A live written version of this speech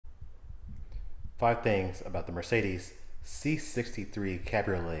5 things about the Mercedes C63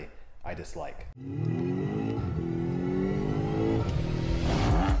 Cabriolet I dislike.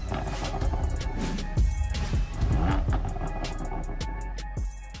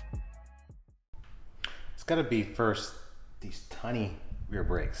 It's gotta be first, these tiny rear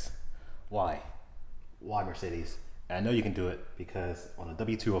brakes. Why? Why Mercedes? And I know you can do it because on a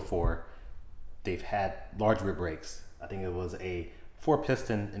W204, they've had large rear brakes. I think it was a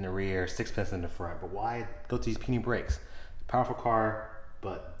 4-piston in the rear, 6-piston in the front. But why go to these puny brakes? Powerful car,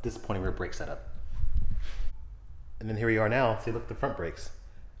 but disappointing rear brake setup. And then here we are now. See, look at the front brakes,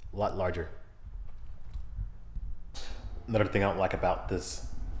 a lot larger. Another thing I don't like about this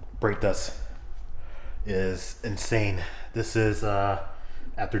brake dust is insane. This is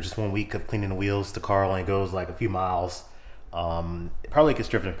after just 1 week of cleaning the wheels, the car only goes like a few miles. It probably gets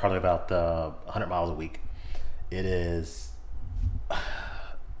driven probably about 100 miles a week. It's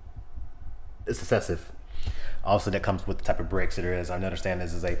excessive. Also, that comes with the type of brakes that there is. I understand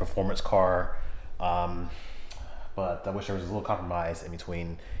this is a performance car, but I wish there was a little compromise in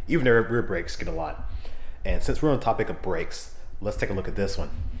between. Even their rear brakes get a lot. And since we're on the topic of brakes, let's take a look at this one.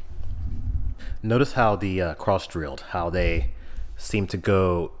 Notice how the cross drilled, how they seem to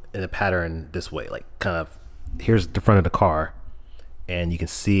go in a pattern this way, like kind of, here's the front of the car, and you can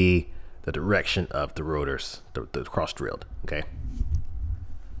see the direction of the rotors, the cross drilled, okay?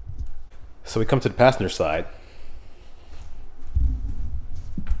 So we come to the passenger side.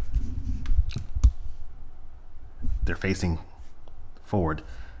 They're facing forward,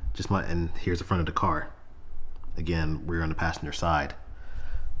 and here's the front of the car. Again, we're on the passenger side.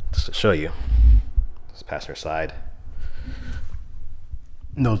 Just to show you, this passenger side.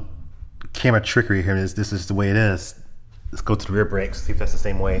 No camera trickery here. This is the way it is. Let's go to the rear brakes, see if that's the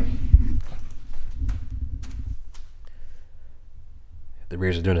same way. The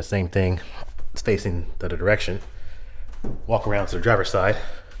rears are doing the same thing. It's facing the other direction. Walk around to the driver's side.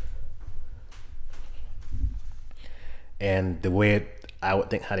 And the way I would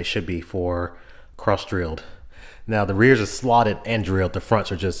think how they should be for cross drilled. Now the rears are slotted and drilled. The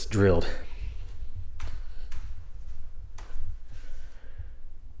fronts are just drilled.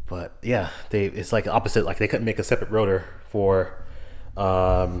 But yeah, it's like opposite. Like they couldn't make a separate rotor for,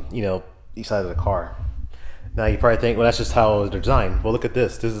 you know, each side of the car. Now you probably think, well, that's just how they're designed. Well, look at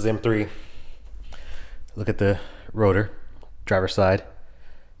this. This is M3. Look at the rotor, driver's side.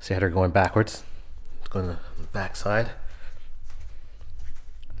 See how they're going backwards. It's going to the back side.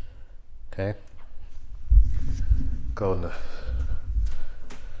 Okay. Go in the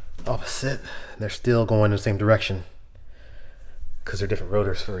opposite. They're still going in the same direction because they're different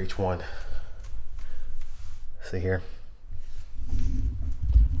rotors for each one. See here.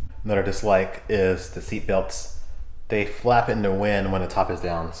 Another dislike is the seat belts. They flap in the wind when the top is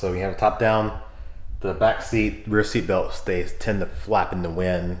down. So when you have the top down, the back seat, rear seat belts, they tend to flap in the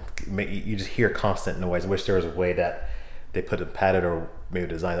wind. You just hear constant noise. I wish there was a way that they put it padded or maybe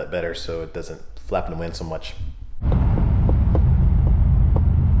design that better so it doesn't flap in the wind so much.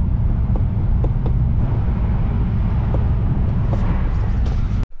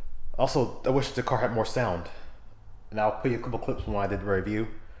 Also, I wish the car had more sound. And I'll put you a couple clips from when I did the review.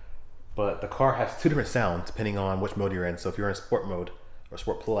 But the car has 2 different sounds depending on which mode you're in. So if you're in Sport mode or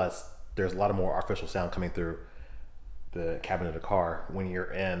Sport Plus, there's a lot of more artificial sound coming through the cabin of the car. When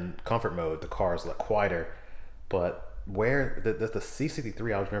you're in Comfort mode, the car is a lot quieter. But where the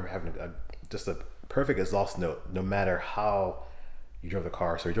C63, I always remember having just a perfect exhaust note, no matter how you drove the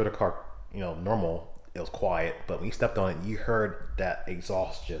car. So you drove the car, you know, normal, it was quiet. But when you stepped on it, you heard that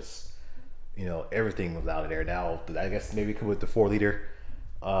exhaust just, you know, everything was out of there. Now, I guess maybe with the 4-liter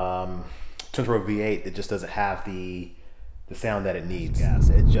twin-turbo V8, it just doesn't have the sound that it needs. Yes,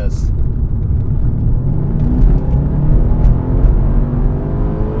 it just.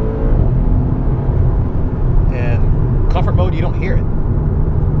 And Comfort mode, you don't hear it.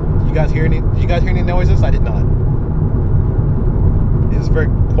 Did you guys hear any noises? I did not. It's very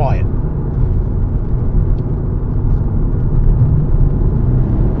quiet.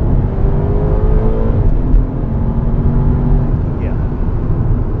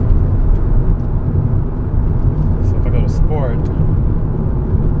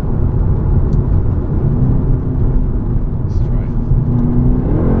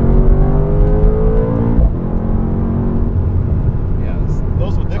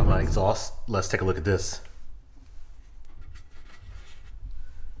 Exhaust. Let's take a look at this.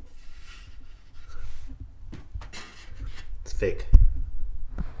 It's fake.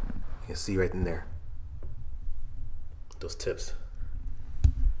 You can see right in there those tips.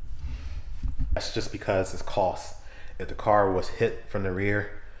 That's just because it's cost. If the car was hit from the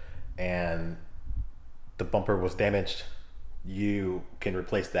rear and the bumper was damaged, you can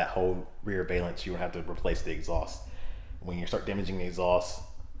replace that whole rear valence. You don't have to replace the exhaust. When you start damaging the exhaust,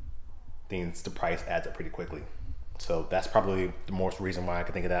 things, the price adds up pretty quickly. So that's probably the most reason why I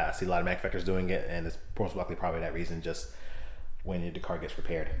can think of that. I see a lot of manufacturers doing it, and it's most likely probably that reason, just when the car gets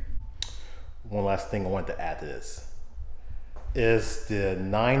repaired. One last thing I wanted to add to this is the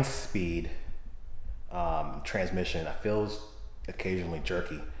 9-speed transmission. I feel it's occasionally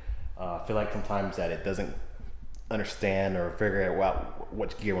jerky. I feel like sometimes that it doesn't understand or figure out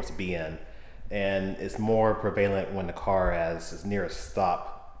what gear it wants to be in, and it's more prevalent when the car is near a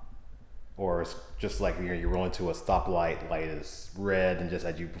stop, or it's just like you're rolling to a stoplight, light is red, and just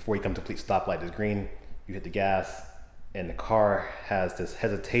as before you come to a complete stoplight is green, you hit the gas, and the car has this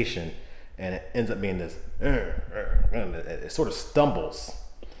hesitation, and it ends up being this, it sort of stumbles.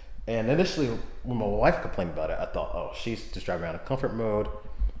 And initially, when my wife complained about it, I thought, oh, she's just driving around in comfort mode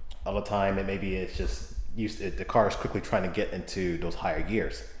all the time, and maybe it's just the car is quickly trying to get into those higher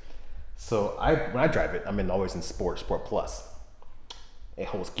gears. So when I drive it, I'm always in Sport Plus. It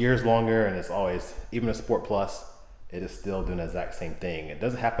holds gears longer, and it's always, even in Sport Plus, it is still doing the exact same thing. It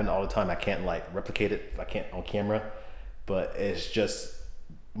doesn't happen all the time. I can't like replicate it if I can't on camera, but it's just,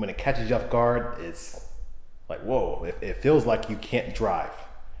 when it catches you off guard, it's like, whoa, it feels like you can't drive.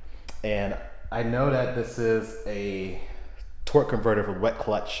 And I know that this is a torque converter for wet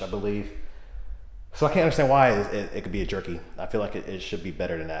clutch, I believe. So I can't understand why it could be a jerky. I feel like it should be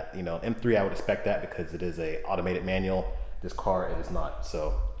better than that. You know, M3, I would expect that because it is a automated manual. This car, it is not.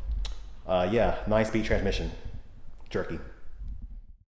 So yeah, 9-speed transmission, jerky.